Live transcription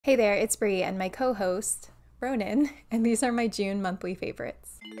Hey there, it's Bree and my co-host, Ronan, and these are my June monthly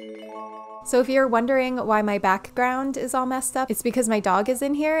favorites. So if you're wondering why my background is all messed up, it's because my dog is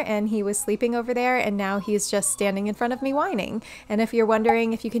in here and he was sleeping over there and now he's just standing in front of me whining. And if you're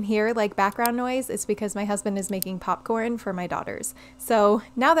wondering if you can hear like background noise, it's because my husband is making popcorn for my daughters. So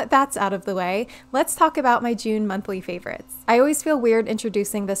now that that's out of the way, let's talk about my June monthly favorites. I always feel weird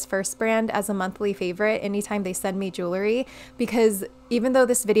introducing this first brand as a monthly favorite anytime they send me jewelry, because even though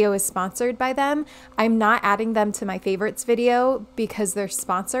this video is sponsored by them, I'm not adding them to my favorites video because they're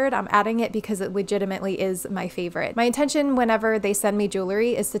sponsored. I'm adding it because it legitimately is my favorite. My intention whenever they send me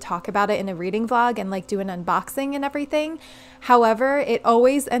jewelry is to talk about it in a reading vlog and like do an unboxing and everything. However, it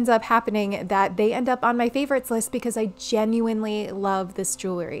always ends up happening that they end up on my favorites list because I genuinely love this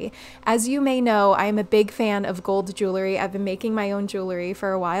jewelry. As you may know, I am a big fan of gold jewelry. I've been making my own jewelry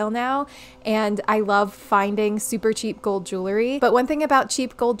for a while now, and I love finding super cheap gold jewelry. But one thing about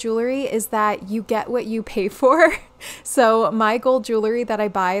cheap gold jewelry is that you get what you pay for. So my gold jewelry that I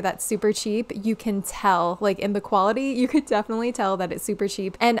buy that's super cheap, you can tell, like in the quality, you could definitely tell that it's super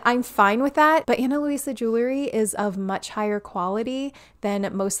cheap. And I'm fine with that, but Ana Luisa jewelry is of much higher quality than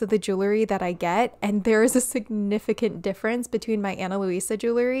most of the jewelry that I get. And there is a significant difference between my Ana Luisa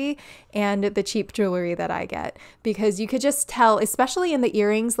jewelry and the cheap jewelry that I get, because you could just tell, especially in the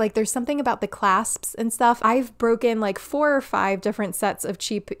earrings, like there's something about the clasps and stuff. I've broken like 4 or 5 different sets of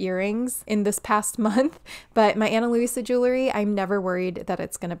cheap earrings in this past month, but my Ana Luisa jewelry, I'm never worried that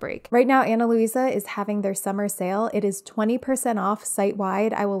it's gonna break. Right now, Ana Luisa is having their summer sale. It is 20% off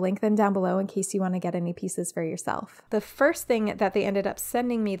site-wide. I will link them down below in case you want to get any pieces for yourself. The first thing that they ended up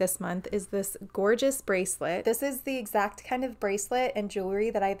sending me this month is this gorgeous bracelet. This is the exact kind of bracelet and jewelry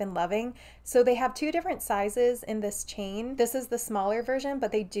that I've been loving. So they have 2 different sizes in this chain. This is the smaller version,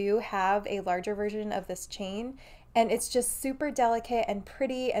 but they do have a larger version of this chain. And it's just super delicate and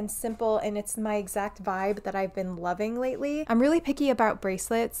pretty and simple, and it's my exact vibe that I've been loving lately. I'm really picky about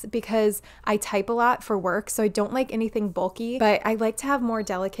bracelets because I type a lot for work, so I don't like anything bulky, but I like to have more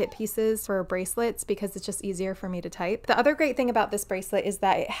delicate pieces for bracelets because it's just easier for me to type. The other great thing about this bracelet is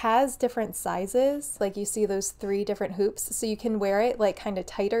that it has different sizes. Like you see those 3 different hoops, so you can wear it like kind of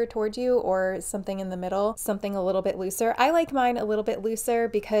tighter toward you or something in the middle, something a little bit looser. I like mine a little bit looser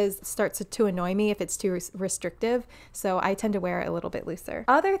because it starts to annoy me if it's too restrictive. So I tend to wear it a little bit looser.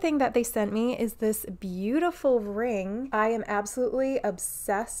 Other thing that they sent me is this beautiful ring. I am absolutely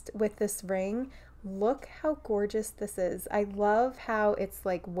obsessed with this ring. Look how gorgeous this is. I love how it's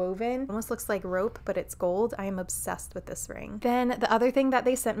like woven. Almost looks like rope, but it's gold. I am obsessed with this ring. Then the other thing that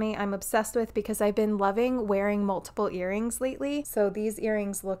they sent me, I'm obsessed with because I've been loving wearing multiple earrings lately. So these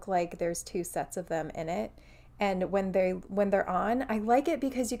earrings look like there's 2 sets of them in it. And when they're on, I like it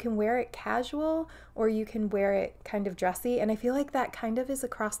because you can wear it casual or you can wear it kind of dressy. And I feel like that kind of is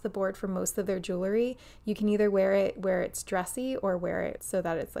across the board for most of their jewelry. You can either wear it where it's dressy or wear it so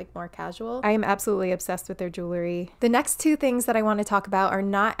that it's like more casual. I am absolutely obsessed with their jewelry. The next 2 things that I want to talk about are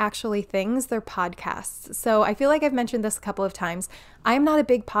not actually things, they're podcasts. So I feel like I've mentioned this a couple of times. I'm not a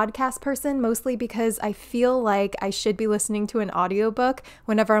big podcast person, mostly because I feel like I should be listening to an audiobook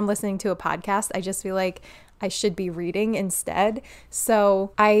whenever I'm listening to a podcast. I just feel like I should be reading instead.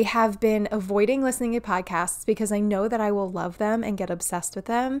 So I have been avoiding listening to podcasts because I know that I will love them and get obsessed with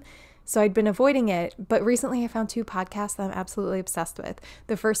them. So I'd been avoiding it, but recently I found 2 podcasts that I'm absolutely obsessed with.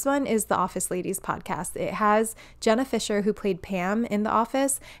 The first one is the Office Ladies podcast. It has Jenna Fisher, who played Pam in The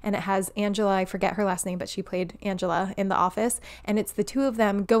Office, and it has Angela, I forget her last name, but she played Angela in The Office. And it's the 2 of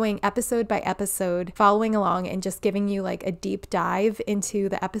them going episode by episode, following along and just giving you like a deep dive into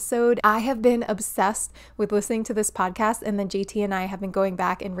the episode. I have been obsessed with listening to this podcast, and then JT and I have been going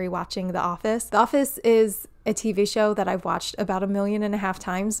back and rewatching The Office. The Office is a TV show that I've watched about 1.5 million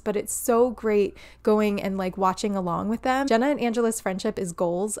times, but it's so great going and like watching along with them. Jenna and Angela's friendship is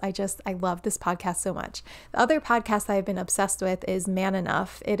goals. I love this podcast so much. The other podcast I've been obsessed with is Man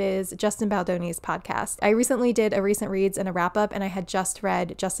Enough. It is Justin Baldoni's podcast. I recently did a recent reads and a wrap up, and I had just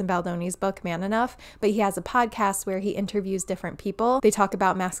read Justin Baldoni's book, Man Enough, but he has a podcast where he interviews different people. They talk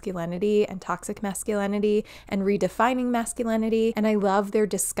about masculinity and toxic masculinity and redefining masculinity, and I love their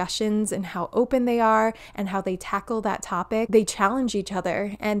discussions and how open they are and how they tackle that topic. They challenge each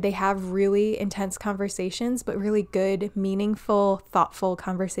other and they have really intense conversations, but really good, meaningful, thoughtful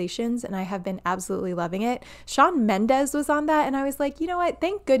conversations. And I have been absolutely loving it. Shawn Mendes was on that, and I was like, you know what?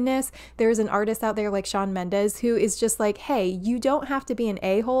 Thank goodness there's an artist out there like Shawn Mendes who is just like, hey, you don't have to be an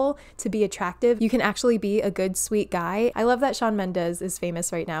a-hole to be attractive. You can actually be a good, sweet guy. I love that Shawn Mendes is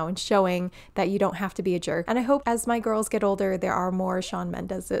famous right now and showing that you don't have to be a jerk. And I hope as my girls get older, there are more Shawn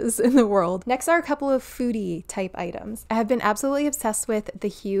Mendeses in the world. Next are a couple of foodie foodie type items. I have been absolutely obsessed with the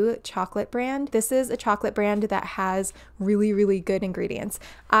Hue chocolate brand. This is a chocolate brand that has really, really good ingredients.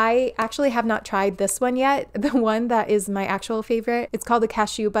 I actually have not tried this one yet. The one that is my actual favorite, it's called the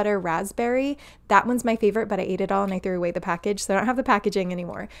cashew butter raspberry. That one's my favorite, but I ate it all and I threw away the package, so I don't have the packaging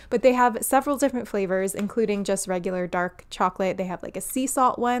anymore. But they have several different flavors, including just regular dark chocolate. They have like a sea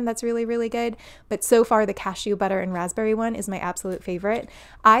salt one that's really, really good. But so far, the cashew butter and raspberry one is my absolute favorite.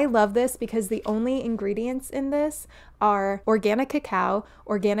 I love this because the only ingredients in this are organic cacao,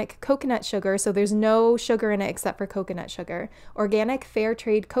 organic coconut sugar, so there's no sugar in it except for coconut sugar, organic fair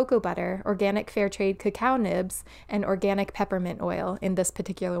trade cocoa butter, organic fair trade cacao nibs, and organic peppermint oil in this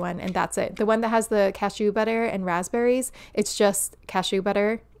particular one, and that's it. The one that has the cashew butter and raspberries, it's just cashew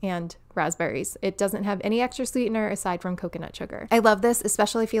butter and raspberries. It doesn't have any extra sweetener aside from coconut sugar. I love this,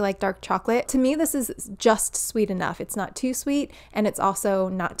 especially if you like dark chocolate. To me, this is just sweet enough. It's not too sweet and it's also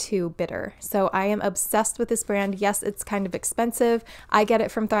not too bitter. So I am obsessed with this brand. Yes, it's kind of expensive. I get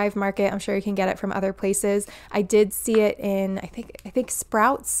it from Thrive Market. I'm sure you can get it from other places. I did see it in, I think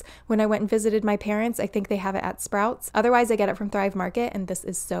Sprouts when I went and visited my parents. I think they have it at Sprouts. Otherwise, I get it from Thrive Market, and this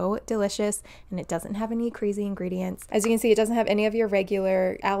is so delicious and it doesn't have any crazy ingredients. As you can see, it doesn't have any of your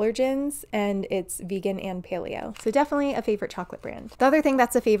regular allergens, and it's vegan and paleo. So definitely a favorite chocolate brand. The other thing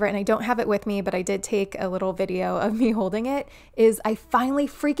that's a favorite, and I don't have it with me, but I did take a little video of me holding it, is I finally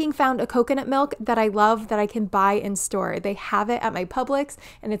freaking found a coconut milk that I love that I can buy in store. They have it at my Publix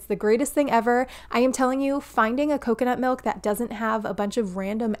and it's the greatest thing ever. I am telling you, finding a coconut milk that doesn't have a bunch of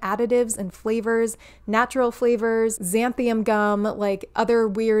random additives and flavors, natural flavors, xanthium gum, like other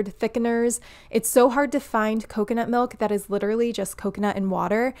weird thickeners. It's so hard to find coconut milk that is literally just coconut and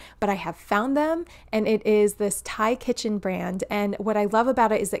water, but I have found them, and it is this Thai Kitchen brand. And what I love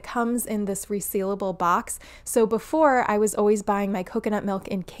about it is it comes in this resealable box. So before, I was always buying my coconut milk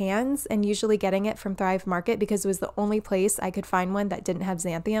in cans and usually getting it from Thrive Market because it was the only place I could find one that didn't have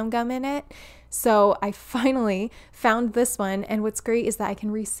xanthium gum in it. So I finally found this one, and what's great is that I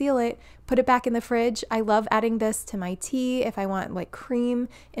can reseal it, put it back in the fridge. I love adding this to my tea. If I want like cream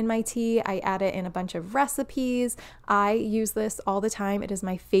in my tea, I add it in a bunch of recipes. I use this all the time. It is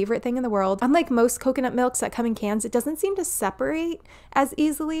my favorite thing in the world. Unlike most coconut milks that come in cans, it doesn't seem to separate as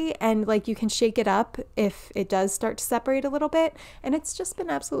easily, and like you can shake it up if it does start to separate a little bit, and it's just been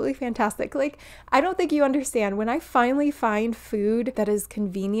absolutely fantastic. Like, I don't think you understand, when I finally find food that is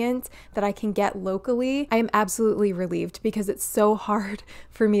convenient that I can get locally, I am absolutely relieved because it's so hard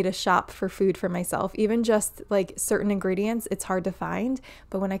for me to shop for food for myself. Even just like certain ingredients, it's hard to find,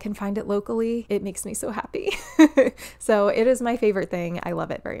 but when I can find it locally, it makes me so happy. So it is my favorite thing. I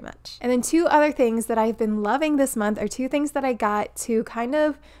love it very much. And then two other things that I've been loving this month are two things that I got to kind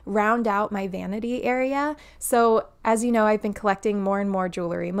of round out my vanity area. So as you know, I've been collecting more and more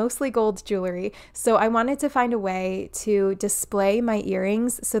jewelry, mostly gold jewelry. So I wanted to find a way to display my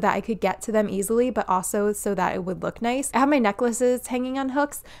earrings so that I could get to them easily, but also so that it would look nice. I have my necklaces hanging on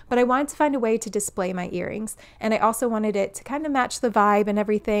hooks, but I wanted to find a way to display my earrings. And I also wanted it to kind of match the vibe and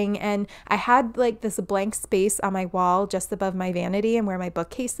everything. And I had like this blank space on my wall just above my vanity and where my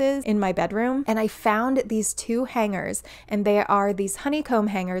bookcase is in my bedroom. And I found these two hangers, and they are these honeycomb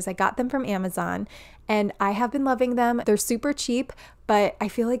hangers. I got them from Amazon, and I have been loving them. They're super cheap, but I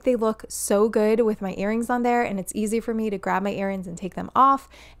feel like they look so good with my earrings on there, and it's easy for me to grab my earrings and take them off,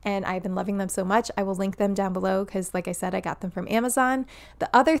 and I've been loving them so much. I will link them down below because, like I said, I got them from Amazon. The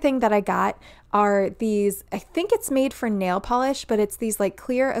other thing that I got are these, I think it's made for nail polish, but it's these like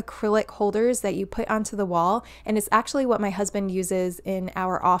clear acrylic holders that you put onto the wall, and it's actually what my husband uses in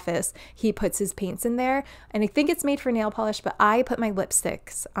our office. He puts his paints in there, and I think it's made for nail polish, but I put my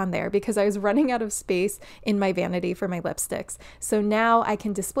lipsticks on there because I was running out of space in my vanity for my lipsticks. So now I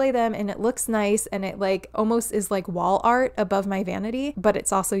can display them, and it looks nice, and it like almost is like wall art above my vanity, but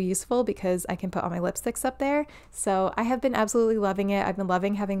it's also useful because I can put all my lipsticks up there. So I have been absolutely loving it. I've been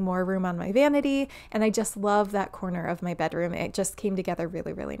loving having more room on my vanity, and I just love that corner of my bedroom. It just came together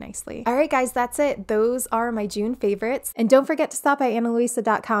really, really nicely. All right, guys, that's it. Those are my June favorites. And don't forget to stop by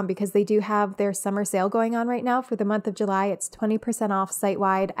analuisa.com because they do have their summer sale going on right now for the month of July. It's 20% off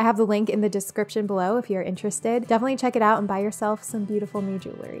site-wide. I have the link in the description below if you're interested. Definitely check it out and buy yourself some beautiful new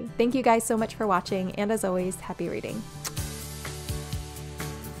jewelry. Thank you guys so much for watching, and as always, happy reading.